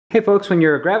Hey folks, when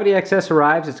your Gravity XS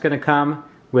arrives, it's going to come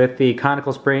with the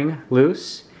conical spring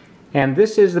loose. And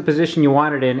this is the position you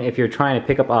want it in if you're trying to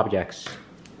pick up objects.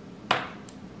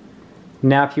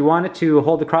 Now if you want it to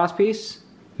hold the crosspiece,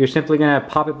 you're simply going to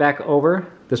pop it back over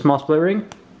the small split ring.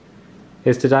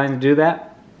 It's designed to do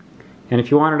that. And if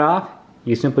you want it off,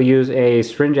 you simply use a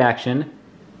syringe action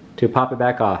to pop it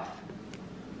back off.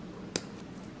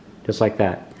 Just like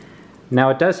that. Now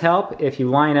it does help if you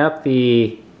line up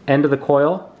the end of the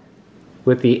coil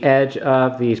with the edge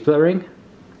of the split ring,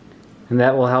 and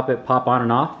that will help it pop on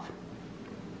and off.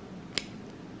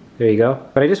 There you go.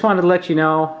 But I just wanted to let you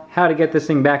know how to get this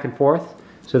thing back and forth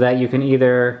so that you can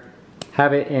either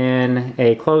have it in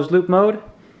a closed loop mode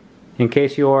in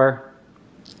case you're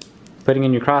putting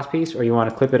in your crosspiece or you want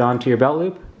to clip it onto your belt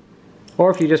loop, or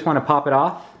if you just want to pop it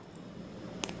off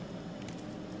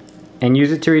and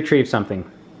use it to retrieve something.